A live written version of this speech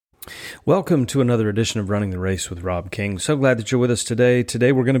Welcome to another edition of Running the Race with Rob King. So glad that you're with us today.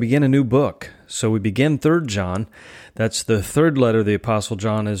 Today we're going to begin a new book. So we begin 3 John. That's the third letter the Apostle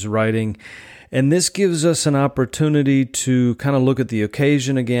John is writing. And this gives us an opportunity to kind of look at the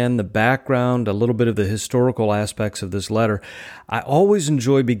occasion again, the background, a little bit of the historical aspects of this letter. I always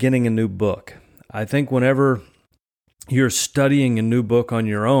enjoy beginning a new book. I think whenever you're studying a new book on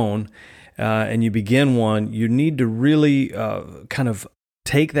your own and you begin one, you need to really kind of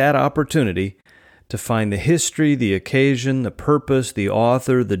take that opportunity to find the history, the occasion, the purpose, the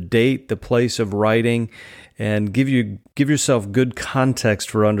author, the date, the place of writing, and give yourself good context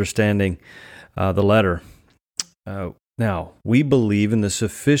for understanding the letter. Now, we believe in the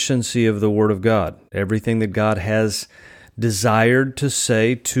sufficiency of the Word of God. Everything that God has desired to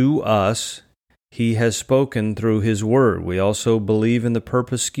say to us, He has spoken through His Word. We also believe in the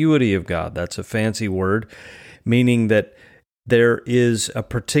perspicuity of God. That's a fancy word, meaning that there is a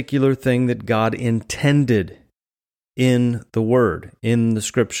particular thing that God intended in the Word, in the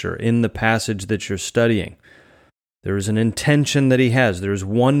Scripture, in the passage that you're studying. There is an intention that He has. There is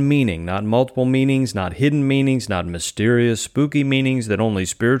one meaning, not multiple meanings, not hidden meanings, not mysterious, spooky meanings that only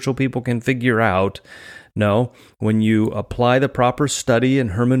spiritual people can figure out. No, when you apply the proper study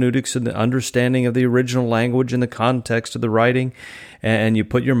and hermeneutics and the understanding of the original language and the context of the writing, and you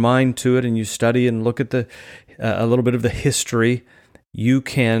put your mind to it and you study and look at a little bit of the history, you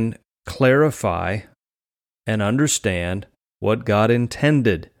can clarify and understand what God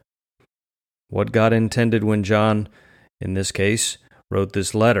intended. What God intended when John, in this case, wrote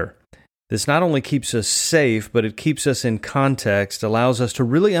this letter. This not only keeps us safe, but it keeps us in context, allows us to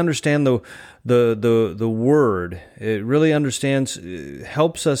really understand the Word. It really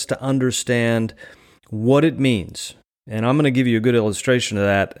helps us to understand what it means. And I'm going to give you a good illustration of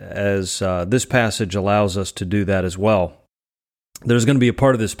that as this passage allows us to do that as well. There's going to be a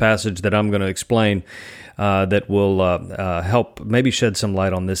part of this passage that I'm going to explain that will help maybe shed some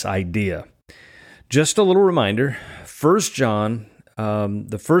light on this idea. Just a little reminder, 1 John,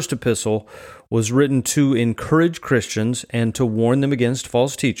 the first epistle, was written to encourage Christians and to warn them against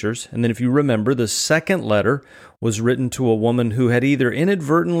false teachers. And then if you remember, the second letter was written to a woman who had either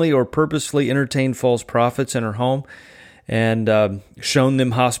inadvertently or purposely entertained false prophets in her home and shown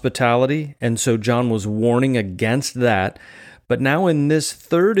them hospitality. And so John was warning against that. But now in this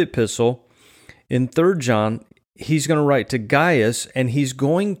third epistle, in 3 John, he's going to write to Gaius, and he's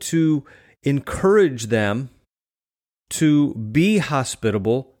going to encourage them to be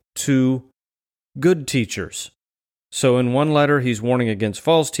hospitable to good teachers. So in one letter, he's warning against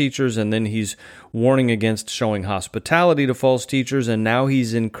false teachers, and then he's warning against showing hospitality to false teachers, and now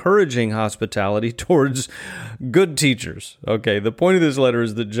he's encouraging hospitality towards good teachers. Okay, the point of this letter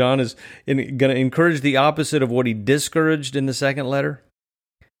is that John is going to encourage the opposite of what he discouraged in the second letter.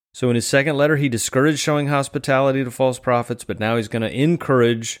 So in his second letter, he discouraged showing hospitality to false prophets, but now he's going to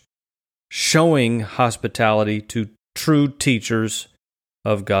encourage showing hospitality to true teachers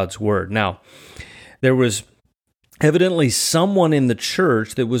of God's Word. Now, there was evidently someone in the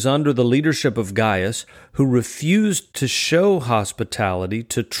church that was under the leadership of Gaius who refused to show hospitality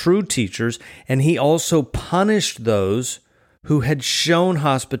to true teachers, and he also punished those who had shown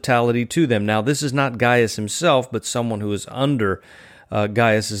hospitality to them. Now, this is not Gaius himself, but someone who is under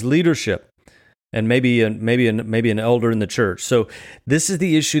Gaius's leadership, and maybe an elder in the church. So this is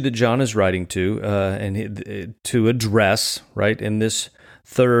the issue that John is writing to and to address, right, in this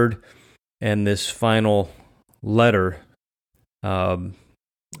third and this final letter.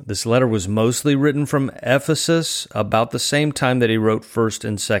 This letter was mostly written from Ephesus about the same time that he wrote 1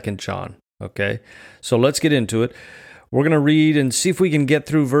 and 2 John. Okay, so let's get into it. We're going to read and see if we can get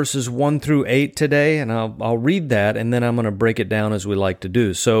through verses 1 through 8 today, and I'll read that, and then I'm going to break it down as we like to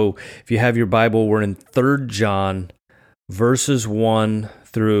do. So if you have your Bible, we're in 3 John, verses 1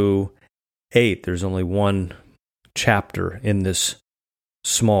 through 8. There's only one chapter in this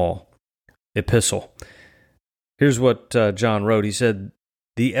small epistle. Here's what John wrote. He said,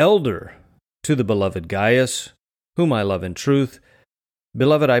 "The elder to the beloved Gaius, whom I love in truth,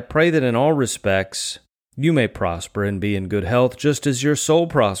 beloved, I pray that in all respects you may prosper and be in good health, just as your soul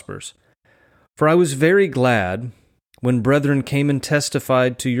prospers. For I was very glad when brethren came and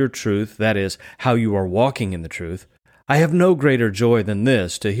testified to your truth, that is, how you are walking in the truth. I have no greater joy than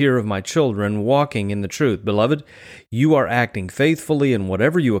this, to hear of my children walking in the truth. Beloved, you are acting faithfully in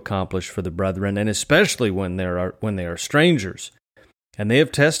whatever you accomplish for the brethren, and especially when they are strangers. And they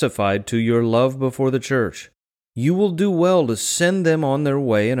have testified to your love before the church. You will do well to send them on their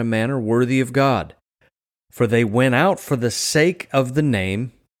way in a manner worthy of God. For they went out for the sake of the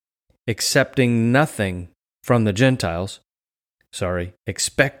name, accepting nothing from the Gentiles,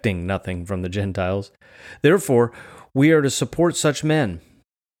 expecting nothing from the Gentiles. Therefore, we are to support such men,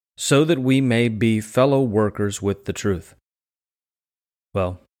 so that we may be fellow workers with the truth.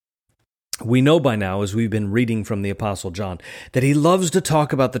 Well, we know by now, as we've been reading from the Apostle John, that he loves to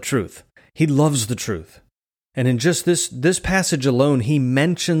talk about the truth. He loves the truth. And in just this passage alone, he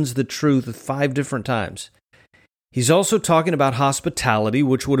mentions the truth 5 different times. He's also talking about hospitality,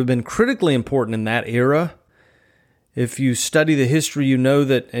 which would have been critically important in that era. If you study the history, you know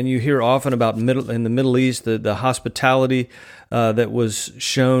that, and you hear often about in the Middle East, the hospitality that was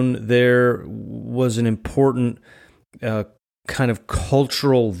shown there was an important kind of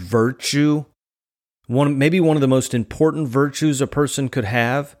cultural virtue. Maybe one of the most important virtues a person could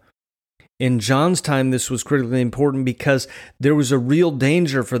have. In John's time, this was critically important because there was a real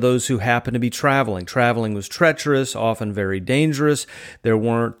danger for those who happened to be traveling. Traveling was treacherous, often very dangerous. There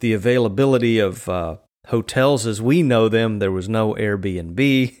weren't the availability of hotels as we know them. There was no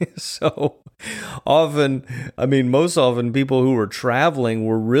Airbnb. So most often people who were traveling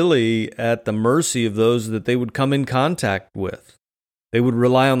were really at the mercy of those that they would come in contact with. They would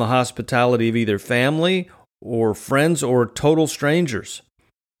rely on the hospitality of either family or friends or total strangers.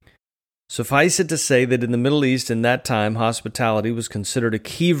 Suffice it to say that in the Middle East in that time, hospitality was considered a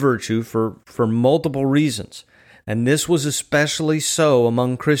key virtue for multiple reasons. And this was especially so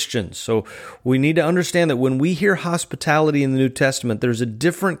among Christians. So we need to understand that when we hear hospitality in the New Testament, there's a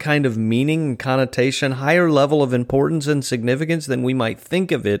different kind of meaning and connotation, higher level of importance and significance than we might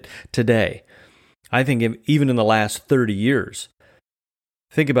think of it today. I think even in the last 30 years.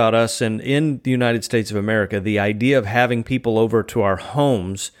 Think about us in the United States of America, the idea of having people over to our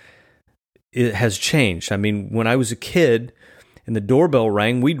homes, it has changed. When I was a kid and the doorbell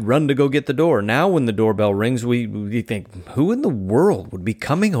rang, we'd run to go get the door. Now when the doorbell rings, we think, who in the world would be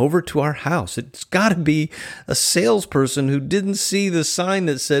coming over to our house? It's got to be a salesperson who didn't see the sign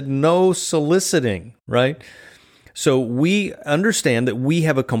that said no soliciting, right? So we understand that we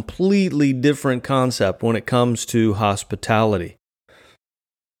have a completely different concept when it comes to hospitality.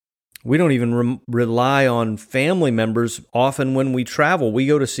 We don't even rely on family members. Often when we travel, we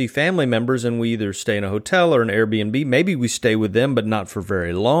go to see family members and we either stay in a hotel or an Airbnb. Maybe we stay with them, but not for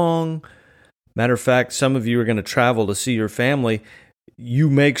very long. Matter of fact, some of you are going to travel to see your family. You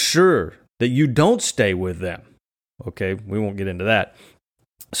make sure that you don't stay with them. Okay, we won't get into that.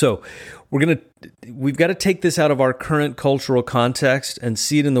 So we've got to take this out of our current cultural context and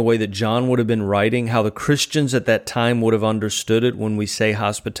see it in the way that John would have been writing, how the Christians at that time would have understood it when we say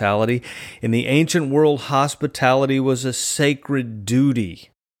hospitality. In the ancient world, hospitality was a sacred duty.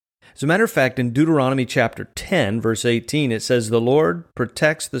 As a matter of fact, in Deuteronomy chapter 10, verse 18, it says, "The Lord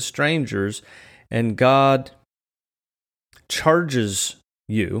protects the strangers, and God charges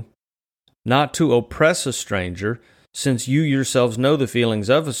you not to oppress a stranger, since you yourselves know the feelings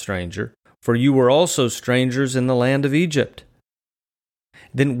of a stranger, for you were also strangers in the land of Egypt."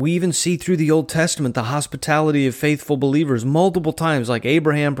 Then we even see through the Old Testament the hospitality of faithful believers multiple times, like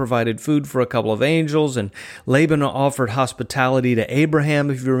Abraham provided food for a couple of angels, and Laban offered hospitality to Abraham,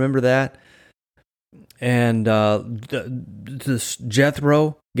 if you remember that. And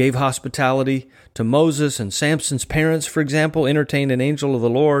Jethro gave hospitality to Moses, and Samson's parents, for example, entertained an angel of the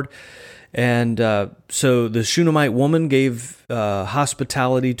Lord. And so the Shunammite woman gave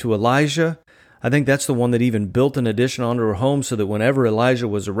hospitality to Elijah. I think that's the one that even built an addition onto her home so that whenever Elijah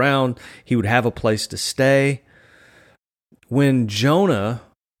was around, he would have a place to stay. When Jonah,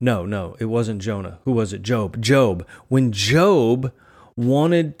 no, it wasn't Jonah. Who was it? Job. When Job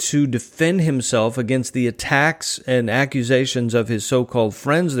wanted to defend himself against the attacks and accusations of his so-called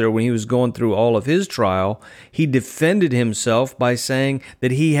friends there when he was going through all of his trial, he defended himself by saying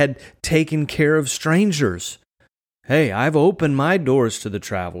that he had taken care of strangers. Hey, I've opened my doors to the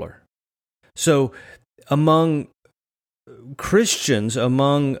traveler. So among Christians,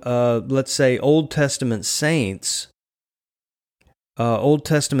 among, let's say, Old Testament saints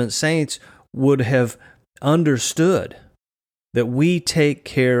would have understood that we take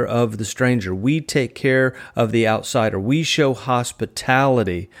care of the stranger. We take care of the outsider. We show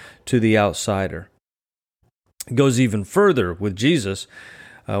hospitality to the outsider. It goes even further with Jesus.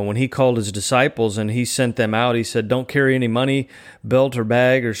 When he called his disciples and he sent them out, he said, "Don't carry any money, belt or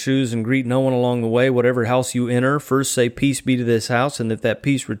bag or shoes, and greet no one along the way. Whatever house you enter, first say, 'Peace be to this house,' and if that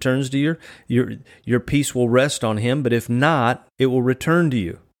peace returns to you, your peace will rest on him, but if not, it will return to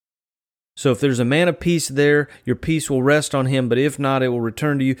you." So if there's a man of peace there, your peace will rest on him, but if not, it will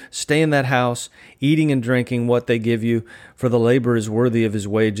return to you. Stay in that house, eating and drinking what they give you, for the laborer is worthy of his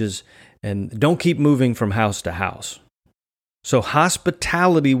wages, and don't keep moving from house to house. So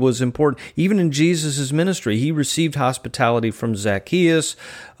hospitality was important. Even in Jesus' ministry, he received hospitality from Zacchaeus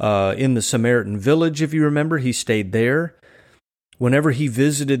in the Samaritan village, if you remember. He stayed there. Whenever he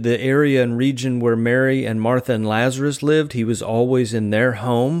visited the area and region where Mary and Martha and Lazarus lived, he was always in their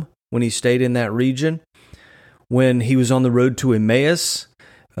home when he stayed in that region. When he was on the road to Emmaus,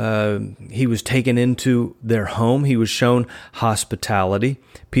 he was taken into their home. He was shown hospitality.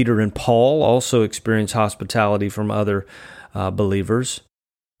 Peter and Paul also experienced hospitality from other believers.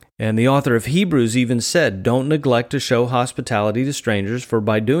 And the author of Hebrews even said, "Don't neglect to show hospitality to strangers, for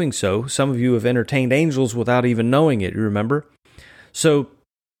by doing so, some of you have entertained angels without even knowing it." You remember? So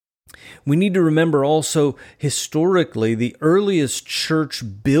we need to remember also, historically, the earliest church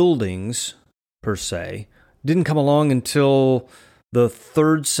buildings, per se, didn't come along until the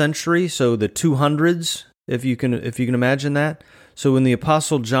 3rd century, so the 200s, if you can imagine that. So when the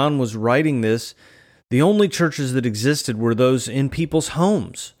Apostle John was writing this, the only churches that existed were those in people's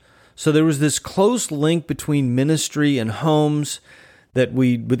homes. So there was this close link between ministry and homes that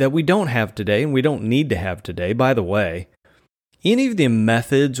we don't have today, and we don't need to have today, by the way. Any of the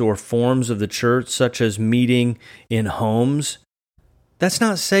methods or forms of the church, such as meeting in homes, that's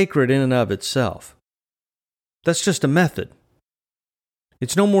not sacred in and of itself. That's just a method.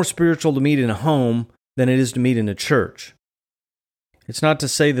 It's no more spiritual to meet in a home than it is to meet in a church. It's not to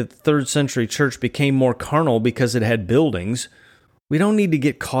say that the 3rd century church became more carnal because it had buildings. We don't need to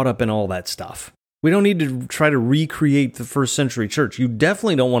get caught up in all that stuff. We don't need to try to recreate the 1st century church. You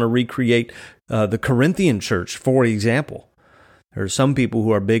definitely don't want to recreate the Corinthian church, for example. There are some people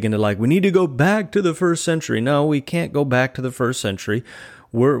who are big into we need to go back to the 1st century. No, we can't go back to the 1st century.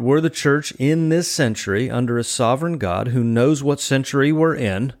 We're the church in this century under a sovereign God who knows what century we're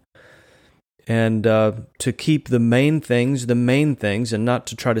in, and to keep the main things, and not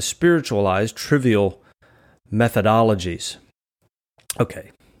to try to spiritualize trivial methodologies.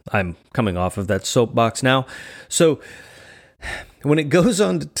 Okay, I'm coming off of that soapbox now. So when it goes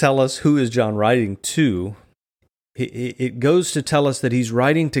on to tell us who is John writing to, it goes to tell us that he's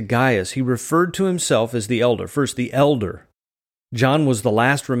writing to Gaius. He referred to himself as the elder. First, the elder. John was the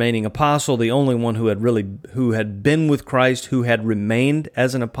last remaining apostle, the only one who had been with Christ, who had remained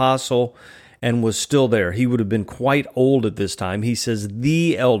as an apostle and was still there. He would have been quite old at this time. He says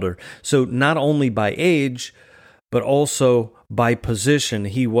the elder. So not only by age, but also by position,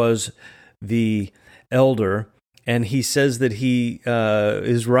 he was the elder. And he says that he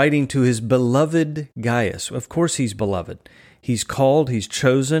is writing to his beloved Gaius. Of course he's beloved. He's called, he's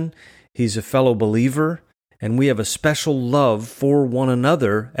chosen, he's a fellow believer, and we have a special love for one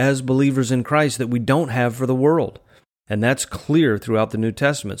another as believers in Christ that we don't have for the world. And that's clear throughout the New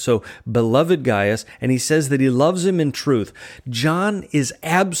Testament. So, beloved Gaius, and he says that he loves him in truth. John is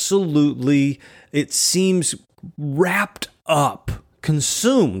absolutely, it seems, wrapped up,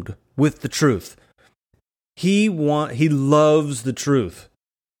 consumed with the truth. He loves the truth,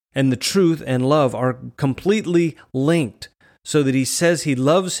 and the truth and love are completely linked, so that he says he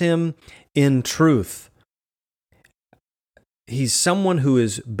loves him in truth. He's someone who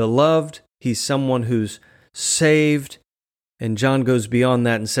is beloved, he's someone who's saved, and John goes beyond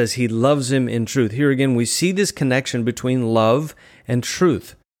that and says he loves him in truth. Here again, we see this connection between love and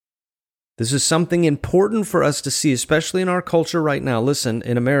truth. This is something important for us to see, especially in our culture right now. Listen,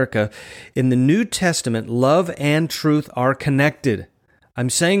 in America, in the New Testament, love and truth are connected. I'm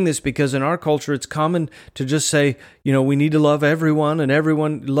saying this because in our culture, it's common to just say, we need to love everyone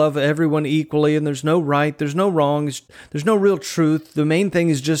and love everyone equally, and there's no right, there's no wrong, there's no real truth. The main thing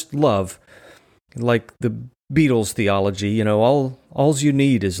is just love. Like the Beatles theology, all you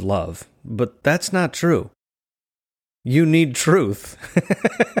need is love. But that's not true. You need truth.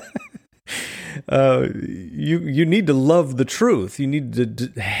 You need to love the truth. You need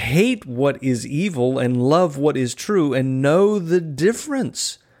to hate what is evil and love what is true and know the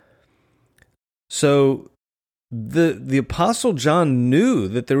difference. So the Apostle John knew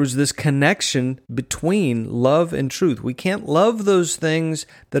that there was this connection between love and truth. We can't love those things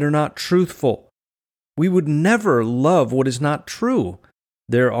that are not truthful. We would never love what is not true.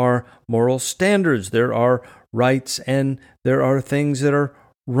 There are moral standards, there are rights, and there are things that are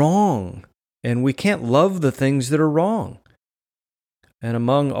wrong. And we can't love the things that are wrong. And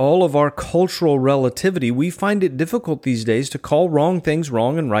among all of our cultural relativity, we find it difficult these days to call wrong things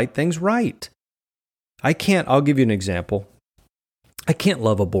wrong and right things right. I'll give you an example. I can't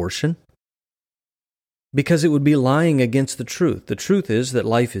love abortion because it would be lying against the truth. The truth is that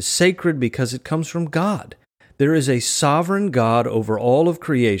life is sacred because it comes from God. There is a sovereign God over all of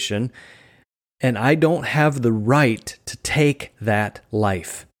creation, and I don't have the right to take that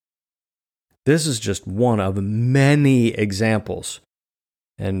life. This is just one of many examples.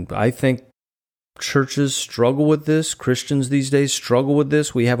 And I think churches struggle with this. Christians these days struggle with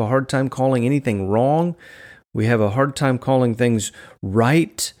this. We have a hard time calling anything wrong. We have a hard time calling things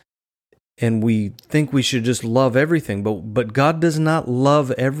right. And we think we should just love everything. But God does not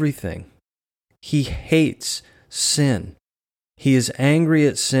love everything. He hates sin. He is angry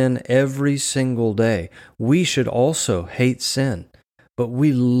at sin every single day. We should also hate sin. But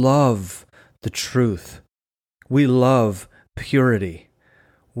we love the truth. We love purity.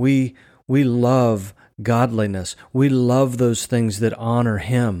 We love godliness. We love those things that honor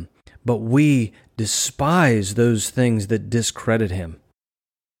Him. But we despise those things that discredit Him.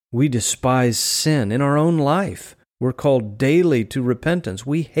 We despise sin in our own life. We're called daily to repentance.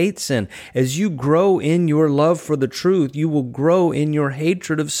 We hate sin. As you grow in your love for the truth, you will grow in your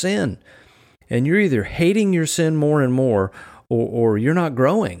hatred of sin. And you're either hating your sin more and more, or you're not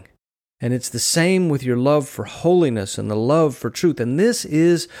growing. And it's the same with your love for holiness and the love for truth. And this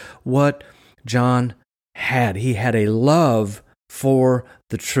is what John had. He had a love for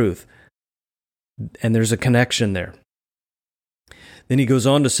the truth. And there's a connection there. Then he goes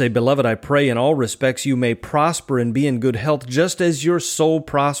on to say, "Beloved, I pray in all respects you may prosper and be in good health, just as your soul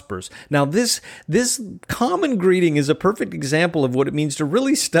prospers." Now, this common greeting is a perfect example of what it means to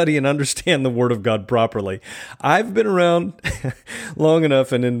really study and understand the Word of God properly. I've been around long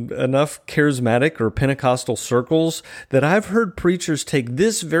enough and in enough charismatic or Pentecostal circles that I've heard preachers take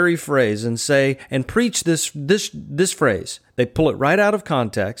this very phrase and say, and preach this phrase. They pull it right out of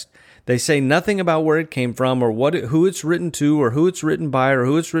context. They say nothing about where it came from or who it's written to or who it's written by or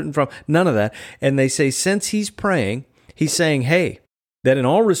who it's written from, none of that. And they say, since he's praying, he's saying, hey, that in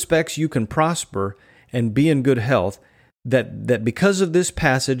all respects you can prosper and be in good health, that because of this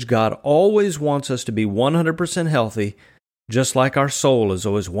passage, God always wants us to be 100% healthy, just like our soul is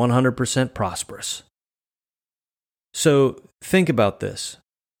always 100% prosperous. So think about this.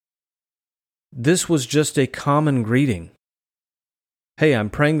 This was just a common greeting. Hey,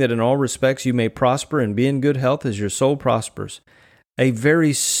 I'm praying that in all respects you may prosper and be in good health as your soul prospers. A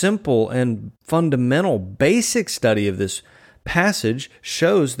very simple and fundamental, basic study of this passage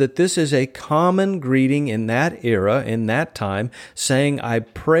shows that this is a common greeting in that era, in that time, saying, I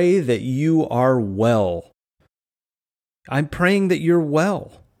pray that you are well. I'm praying that you're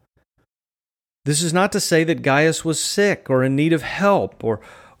well. This is not to say that Gaius was sick or in need of help,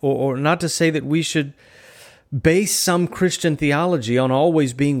 or not to say that we should base some Christian theology on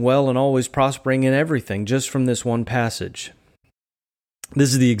always being well and always prospering in everything, just from this one passage.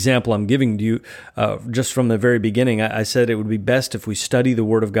 This is the example I'm giving to you just from the very beginning. I said it would be best if we study the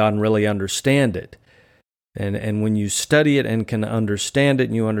Word of God and really understand it. And when you study it and can understand it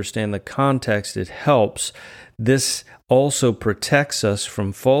and you understand the context, it helps. This also protects us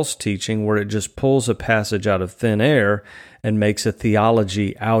from false teaching where it just pulls a passage out of thin air and makes a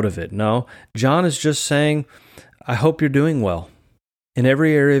theology out of it. No, John is just saying, I hope you're doing well in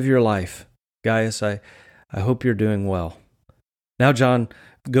every area of your life. Gaius, I hope you're doing well. Now John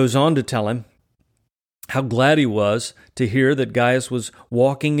goes on to tell him how glad he was to hear that Gaius was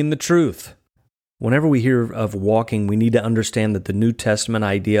walking in the truth. Whenever we hear of walking, we need to understand that the New Testament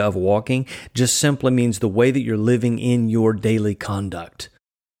idea of walking just simply means the way that you're living in your daily conduct.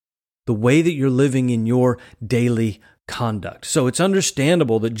 The way that you're living in your daily conduct. So it's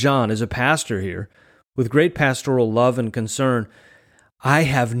understandable that John, as a pastor here, with great pastoral love and concern, I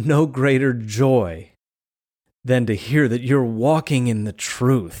have no greater joy than to hear that you're walking in the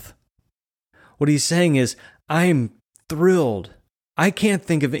truth. What he's saying is, I'm thrilled. I can't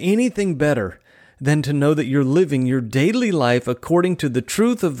think of anything better than to know that you're living your daily life according to the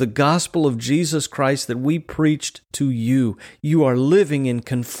truth of the gospel of Jesus Christ that we preached to you. You are living in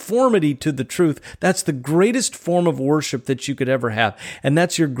conformity to the truth. That's the greatest form of worship that you could ever have. And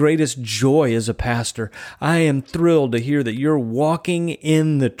that's your greatest joy as a pastor. I am thrilled to hear that you're walking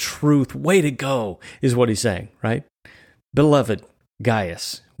in the truth. Way to go, is what he's saying, right? Beloved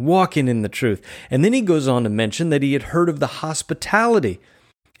Gaius, walking in the truth. And then he goes on to mention that he had heard of the hospitality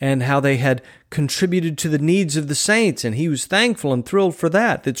and how they had contributed to the needs of the saints, and he was thankful and thrilled for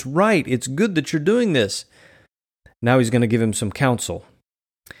that. That's right. It's good that you're doing this. Now he's going to give him some counsel.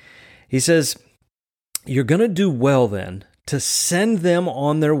 He says, you're going to do well then to send them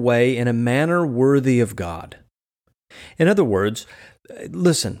on their way in a manner worthy of God. In other words,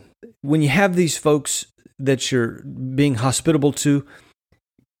 listen, when you have these folks that you're being hospitable to,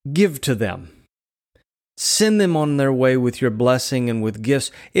 give to them. Send them on their way with your blessing and with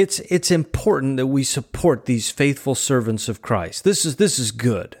gifts. It's important that we support these faithful servants of Christ. This is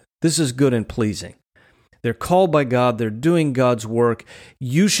good. This is good and pleasing. They're called by God. They're doing God's work.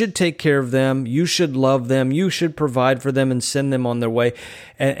 You should take care of them. You should love them. You should provide for them and send them on their way.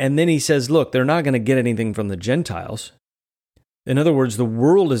 And then he says, look, they're not going to get anything from the Gentiles. In other words, the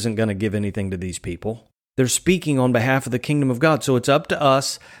world isn't going to give anything to these people. They're speaking on behalf of the kingdom of God. So it's up to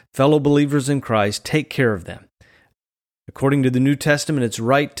us, fellow believers in Christ, take care of them. According to the New Testament, it's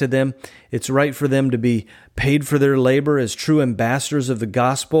right to them. It's right for them to be paid for their labor as true ambassadors of the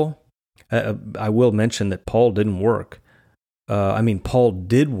gospel. I will mention that Paul didn't work. Paul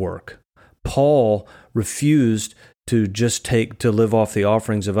did work. Paul refused to just to live off the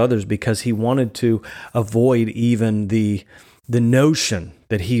offerings of others because he wanted to avoid even the notion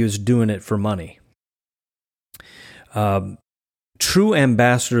that he was doing it for money. True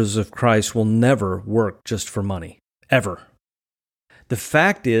ambassadors of Christ will never work just for money, ever. The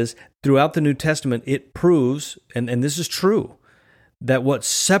fact is, throughout the New Testament, it proves, and this is true, that what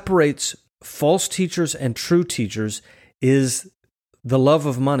separates false teachers and true teachers is the love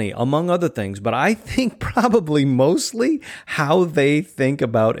of money, among other things. But I think probably mostly how they think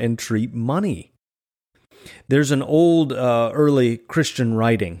about and treat money. There's an old early Christian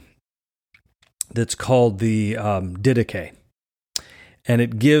writing that's called the Didache, and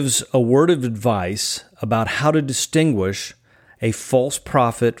it gives a word of advice about how to distinguish a false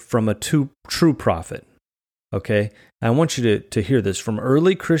prophet from a true prophet. Okay? I want you to hear this from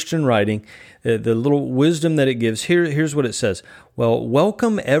early Christian writing, the little wisdom that it gives. Here's what it says. Well,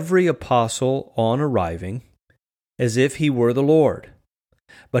 welcome every apostle on arriving as if he were the Lord,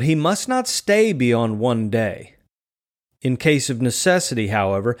 but he must not stay beyond one day. In case of necessity,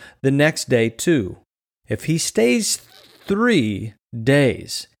 however, the next day too. If he stays 3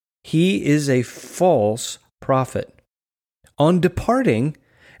 days, he is a false prophet. On departing,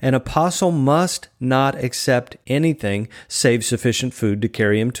 an apostle must not accept anything save sufficient food to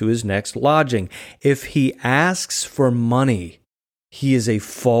carry him to his next lodging. If he asks for money, he is a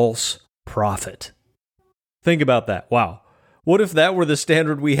false prophet. Think about that. Wow. What if that were the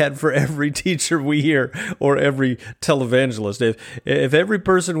standard we had for every teacher we hear or every televangelist? If every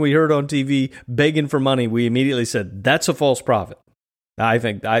person we heard on TV begging for money, we immediately said, that's a false prophet. I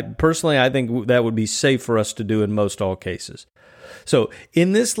think that would be safe for us to do in most all cases. So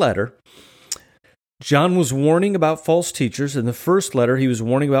in this letter, John was warning about false teachers. In the first letter, he was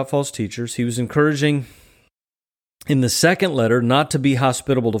warning about false teachers. He was encouraging in the second letter not to be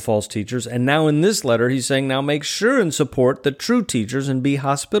hospitable to false teachers. And now in this letter, he's saying, now make sure and support the true teachers and be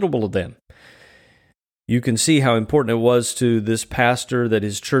hospitable to them. You can see how important it was to this pastor that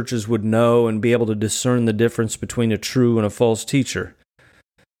his churches would know and be able to discern the difference between a true and a false teacher.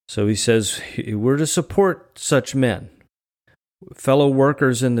 So he says, we're to support such men, fellow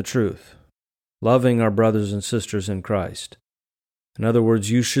workers in the truth, loving our brothers and sisters in Christ. In other words,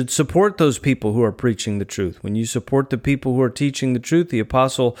 you should support those people who are preaching the truth. When you support the people who are teaching the truth, the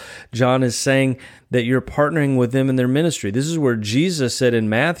Apostle John is saying that you're partnering with them in their ministry. This is where Jesus said in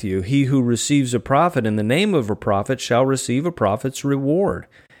Matthew, he who receives a prophet in the name of a prophet shall receive a prophet's reward.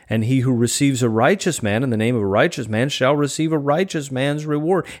 And he who receives a righteous man in the name of a righteous man shall receive a righteous man's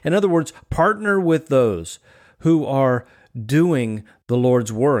reward. In other words, partner with those who are doing the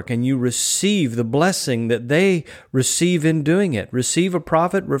Lord's work, and you receive the blessing that they receive in doing it. Receive a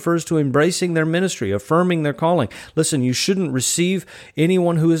prophet refers to embracing their ministry, affirming their calling. Listen, you shouldn't receive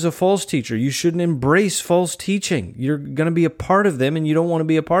anyone who is a false teacher. You shouldn't embrace false teaching. You're going to be a part of them, and you don't want to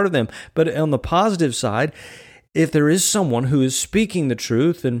be a part of them. But on the positive side, if there is someone who is speaking the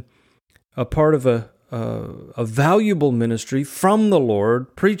truth and a part of a valuable ministry from the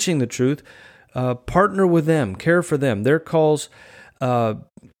Lord, preaching the truth, partner with them, care for them. Their calls,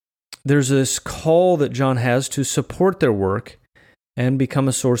 there's this call that John has to support their work and become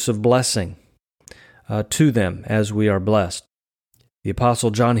a source of blessing to them as we are blessed. The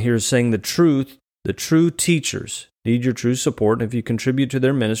Apostle John here is saying the true teachers need your true support. And if you contribute to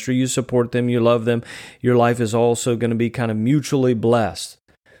their ministry, you support them, you love them, your life is also going to be kind of mutually blessed.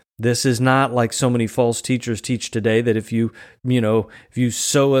 This is not like so many false teachers teach today that if you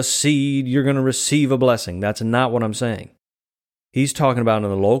sow a seed, you're going to receive a blessing. That's not what I'm saying. He's talking about in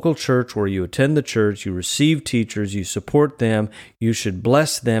the local church where you attend the church, you receive teachers, you support them, you should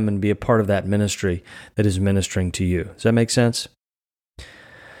bless them and be a part of that ministry that is ministering to you. Does that make sense?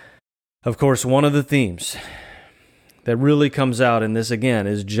 Of course, one of the themes that really comes out in this again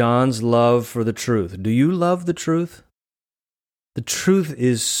is John's love for the truth. Do you love the truth? The truth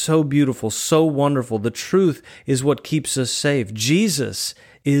is so beautiful, so wonderful. The truth is what keeps us safe. Jesus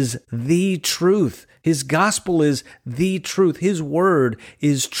is the truth. His gospel is the truth. His word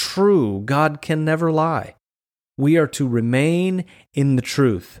is true. God can never lie. We are to remain in the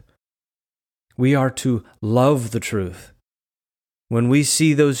truth. We are to love the truth. When we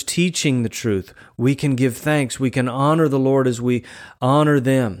see those teaching the truth, we can give thanks. We can honor the Lord as we honor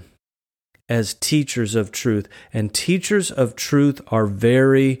them as teachers of truth. And teachers of truth are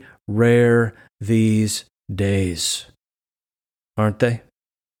very rare these days, aren't they?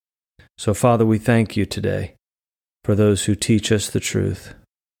 So, Father, we thank you today for those who teach us the truth.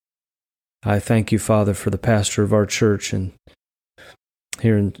 I thank you, Father, for the pastor of our church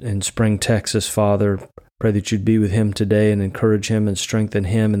here in Spring, Texas, Father. Pray that you'd be with him today and encourage him and strengthen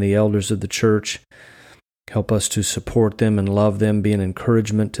him and the elders of the church. Help us to support them and love them, be an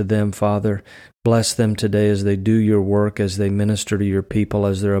encouragement to them, Father. Bless them today as they do your work, as they minister to your people,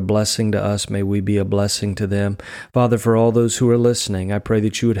 as they're a blessing to us. May we be a blessing to them. Father, for all those who are listening, I pray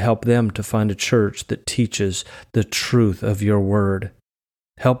that you would help them to find a church that teaches the truth of your word.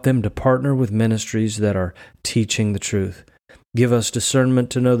 Help them to partner with ministries that are teaching the truth. Give us discernment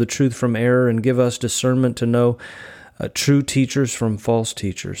to know the truth from error, and give us discernment to know true teachers from false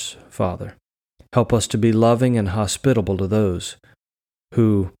teachers, Father. Help us to be loving and hospitable to those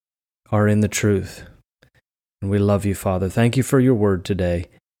who are in the truth. And we love you, Father. Thank you for your word today.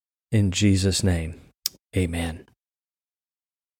 In Jesus' name, amen.